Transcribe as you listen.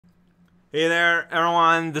Hey there,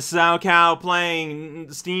 everyone. This is Cow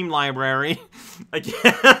playing Steam Library. I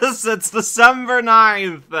guess it's December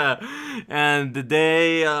 9th, and the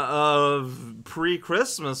day of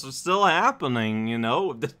pre-Christmas is still happening, you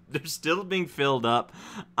know? They're still being filled up.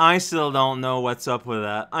 I still don't know what's up with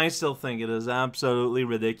that. I still think it is absolutely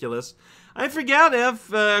ridiculous. I forget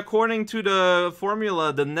if, according to the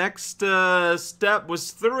formula, the next step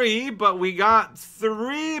was 3, but we got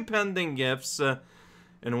 3 pending gifts.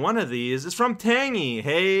 And one of these is from Tangy.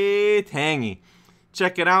 Hey, Tangy.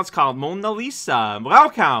 Check it out. It's called Mona Lisa. Wow,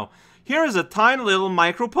 cow. Here is a tiny little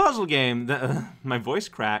micro puzzle game. My voice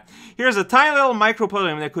cracked. Here's a tiny little micro puzzle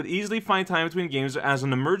game that could easily find time between games as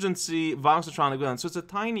an emergency voxetronic gun. So it's a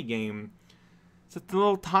tiny game. It's a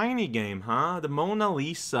little tiny game, huh? The Mona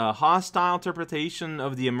Lisa. Hostile interpretation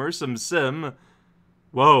of the immersive sim.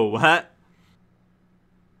 Whoa, what?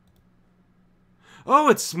 Oh,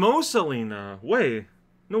 it's Mosalina. Wait.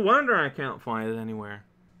 No wonder I can't find it anywhere.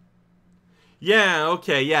 Yeah,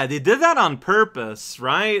 okay, yeah, they did that on purpose,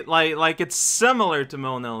 right? Like it's similar to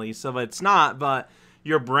Mona Lisa, but it's not, but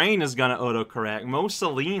your brain is gonna autocorrect.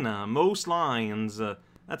 Mosalina, most lines.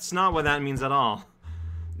 That's not what that means at all.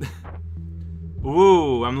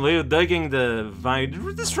 Ooh, I'm digging the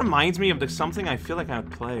vibe. This reminds me of something I feel like I've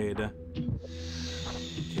played.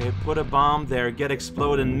 Okay, put a bomb there, get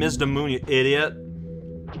exploded, miss the moon, you idiot.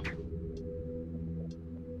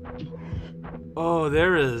 Oh,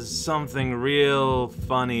 there is something real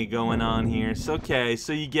funny going on here. So, okay,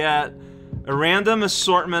 so you get a random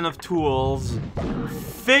assortment of tools.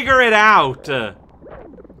 Figure it out!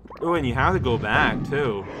 Oh, and you have to go back,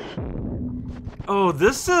 too. Oh,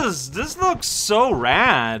 this looks so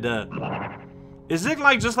rad. Is it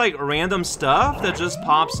like just like random stuff that just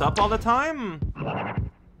pops up all the time?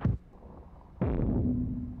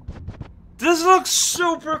 This looks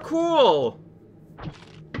super cool!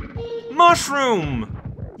 Mushroom!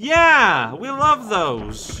 Yeah! We love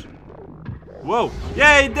those! Whoa!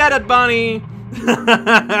 Yay, did it, bunny!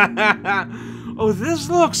 Oh, this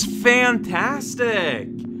looks fantastic!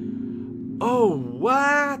 Oh,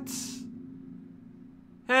 what?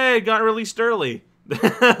 Hey, it got released early.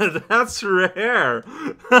 That's rare.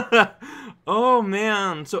 Oh,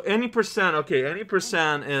 man. So any percent, okay, any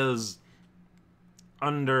percent is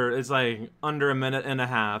like under a minute and a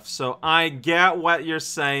half. So I get what you're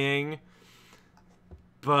saying.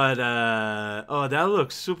 But oh, that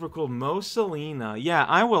looks super cool. Mosalina. Yeah,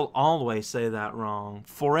 I will always say that wrong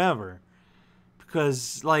forever.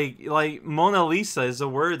 Because like Mona Lisa is a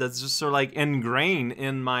word that's just sort of like ingrained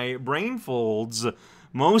in my brain folds.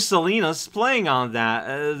 Mosalina's playing on that.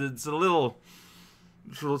 It's a little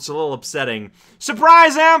upsetting.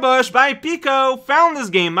 Surprise ambush by Pico! Found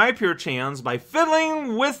this game by pure chance by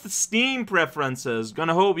fiddling with Steam preferences.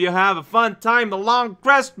 Gonna hope you have a fun time along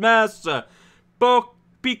Christmas.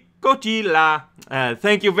 Picotilla.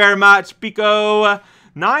 Thank you very much, Pico.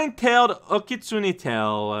 Nine-tailed Okitsune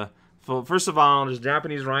tail. First of all, there's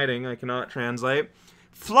Japanese writing I cannot translate.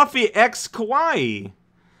 Fluffy X Kawaii.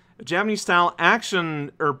 A Japanese-style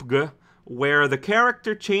action RPG where the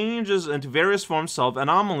character changes into various forms to solve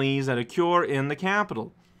anomalies that occur in the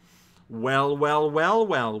capital. Well, well, well,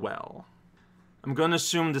 well, well. I'm gonna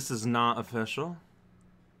assume this is not official.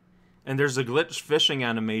 And there's a glitch fishing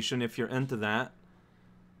animation if you're into that.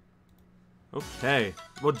 Okay.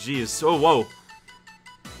 Well, geez. Oh, whoa.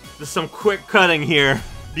 There's some quick cutting here.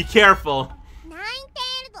 Be careful.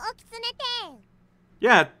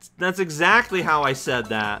 Yeah, that's exactly how I said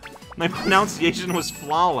that. My pronunciation was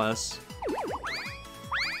flawless.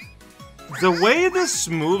 The way this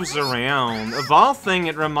moves around, of all things,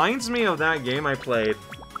 it reminds me of that game I played.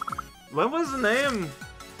 What was the name?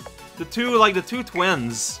 The two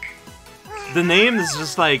twins. The name is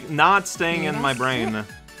just like not staying in my brain.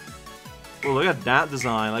 Oh, look at that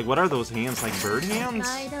design. Like, what are those hands? Like bird hands?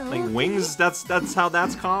 Like wings? That's how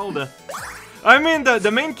that's called. I mean,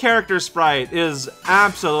 the main character sprite is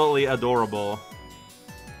absolutely adorable.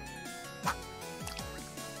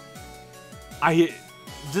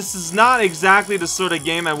 This is not exactly the sort of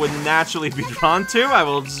game I would naturally be drawn to. I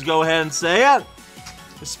will just go ahead and say it.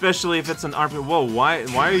 Especially if it's an RPG. Whoa, why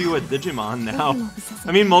are you a Digimon now?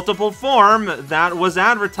 I mean, multiple form. That was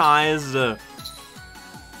advertised. I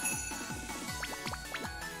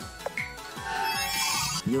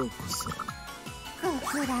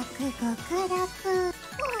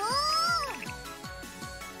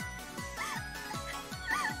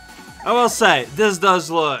will say, this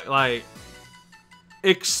does look like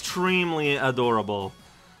extremely adorable.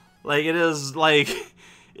 Like, it is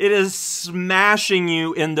smashing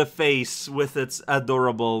you in the face with its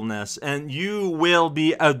adorableness, and you will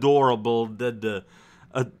be adorable.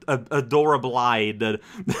 adorable-eyed.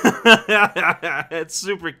 It's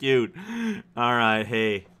super cute. All right,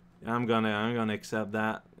 hey, I'm gonna accept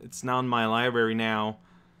that. It's now in my library now.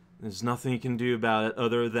 There's nothing you can do about it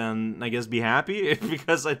other than, I guess, be happy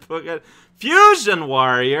because I took it. Fusion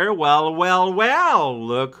Warrior. Well, well, well.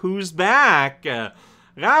 Look who's back.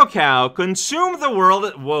 Raukau, consume the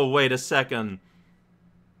world. Whoa, wait a second.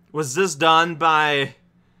 Was this done by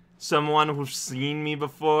someone who's seen me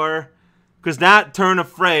before? Because that turn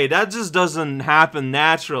afraid, that just doesn't happen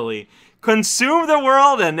naturally. Consume the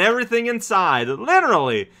world and everything inside.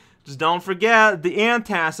 Literally. Just don't forget the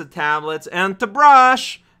antacid tablets and to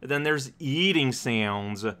brush. And then there's eating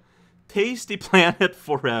sounds. Tasty planet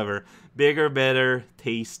forever. Bigger, better,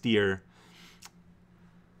 tastier.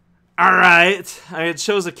 Alright. It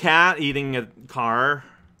shows a cat eating a car.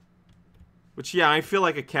 Which, yeah, I feel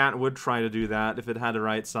like a cat would try to do that if it had the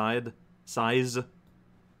right size.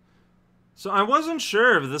 So I wasn't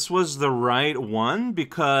sure if this was the right one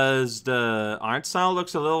because the art style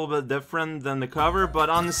looks a little bit different than the cover. But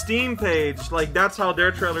on the Steam page, like, that's how their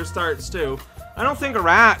trailer starts, too. I don't think a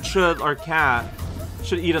rat should, or cat,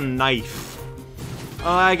 should eat a knife.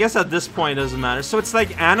 I guess at this point it doesn't matter. So it's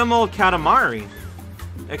like Animal Katamari.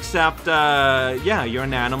 Except, yeah, you're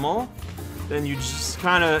an animal. Then you just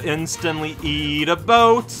kind of instantly eat a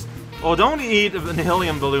boat. Oh, don't eat an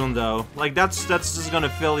helium balloon, though. Like, that's just gonna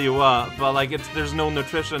fill you up. But, like, there's no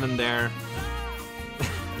nutrition in there.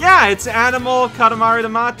 Yeah, it's Animal Katamari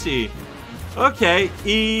Damacy. Okay,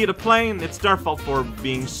 eat a plane. It's their fault for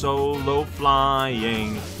being so low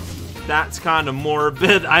flying. That's kind of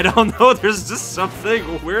morbid. I don't know. There's just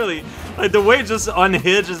something weirdly, like the way it just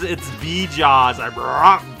unhinges its bee jaws. Like,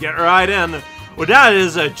 get right in. Well, that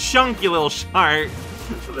is a chunky little shark.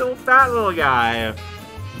 A little fat little guy.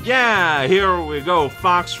 Yeah, here we go.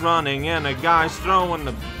 Fox running and a guy's throwing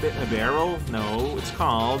a barrel. No, it's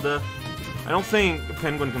called. I don't think a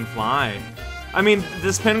penguin can fly. I mean,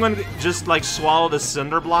 this penguin just, like, swallowed a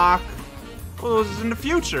cinder block. Well, it was in the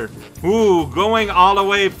future. Ooh, going all the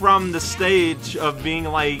way from the stage of being,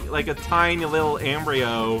 like a tiny little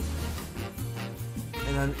embryo.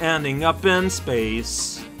 And then ending up in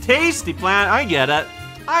space. Tasty planet. I get it.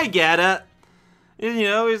 I get it. You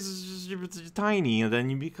know, it's just, you're tiny, and then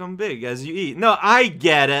you become big as you eat. No, I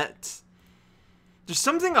get it. There's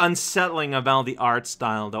something unsettling about the art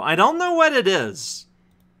style, though. I don't know what it is.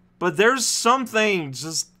 But there's something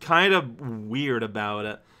just kind of weird about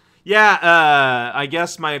it. Yeah, I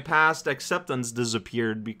guess my past acceptance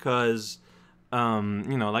disappeared because, you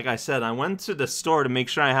know, like I said, I went to the store to make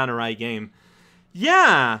sure I had the right game.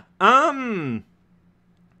 Yeah, there's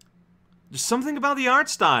something about the art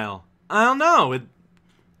style. I don't know.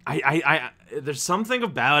 There's something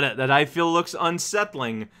about it that I feel looks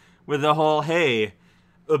unsettling with the whole, hey,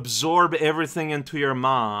 absorb everything into your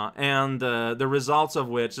maw, and the results of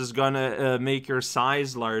which is gonna make your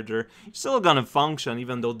size larger. You're still gonna function,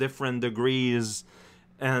 even though different degrees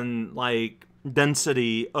and, like,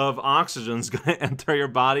 density of oxygen's gonna enter your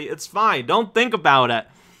body. It's fine. Don't think about it.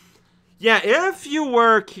 Yeah, if you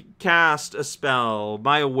were cast a spell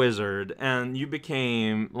by a wizard and you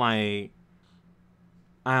became, like,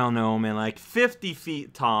 I don't know, man, like 50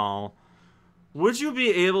 feet tall, would you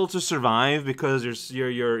be able to survive because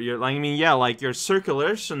you're like, I mean, yeah, like your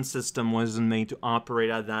circulation system wasn't made to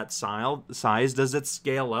operate at that size. Does it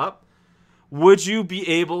scale up? Would you be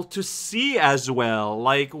able to see as well?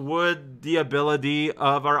 Like, would the ability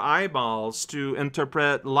of our eyeballs to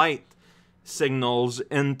interpret light signals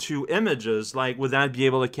into images, like, would that be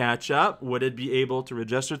able to catch up? Would it be able to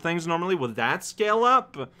register things normally? Would that scale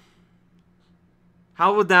up?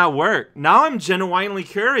 How would that work? Now I'm genuinely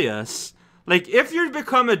curious. Like, if you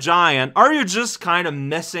become a giant, are you just kind of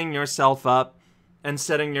messing yourself up and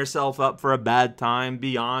setting yourself up for a bad time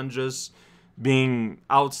beyond just being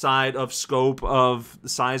outside of scope of the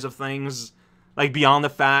size of things? Like, beyond the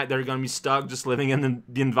fact that you're going to be stuck just living in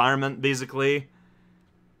the environment, basically?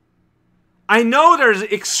 I know there's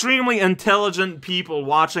extremely intelligent people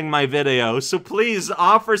watching my video, so please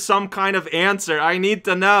offer some kind of answer. I need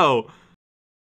to know.